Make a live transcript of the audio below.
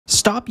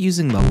Stop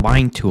using the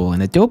line tool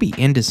in Adobe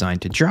InDesign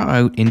to draw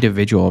out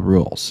individual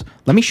rules.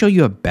 Let me show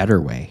you a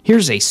better way.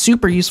 Here's a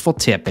super useful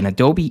tip in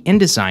Adobe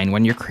InDesign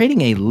when you're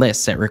creating a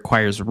list that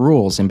requires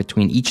rules in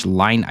between each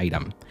line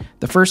item.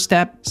 The first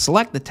step,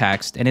 select the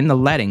text and in the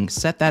leading,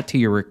 set that to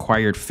your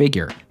required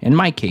figure. In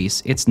my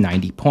case, it's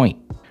 90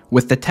 point.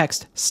 With the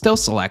text still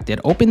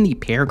selected, open the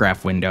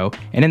paragraph window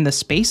and in the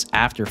space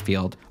after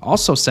field,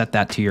 also set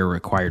that to your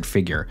required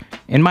figure.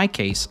 In my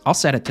case, I'll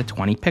set it to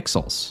 20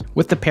 pixels.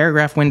 With the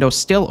paragraph window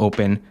still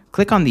open,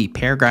 click on the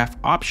paragraph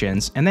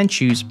options and then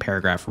choose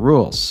paragraph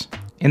rules.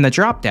 In the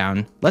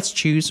drop-down, let's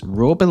choose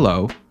rule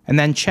below and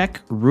then check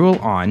rule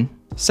on,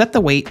 set the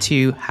weight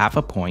to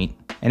 0.5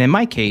 point, and in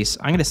my case,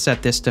 I'm going to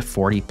set this to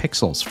 40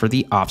 pixels for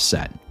the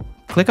offset.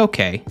 Click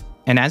OK.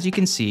 And as you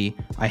can see,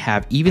 I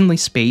have evenly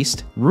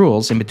spaced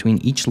rules in between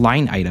each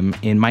line item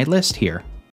in my list here.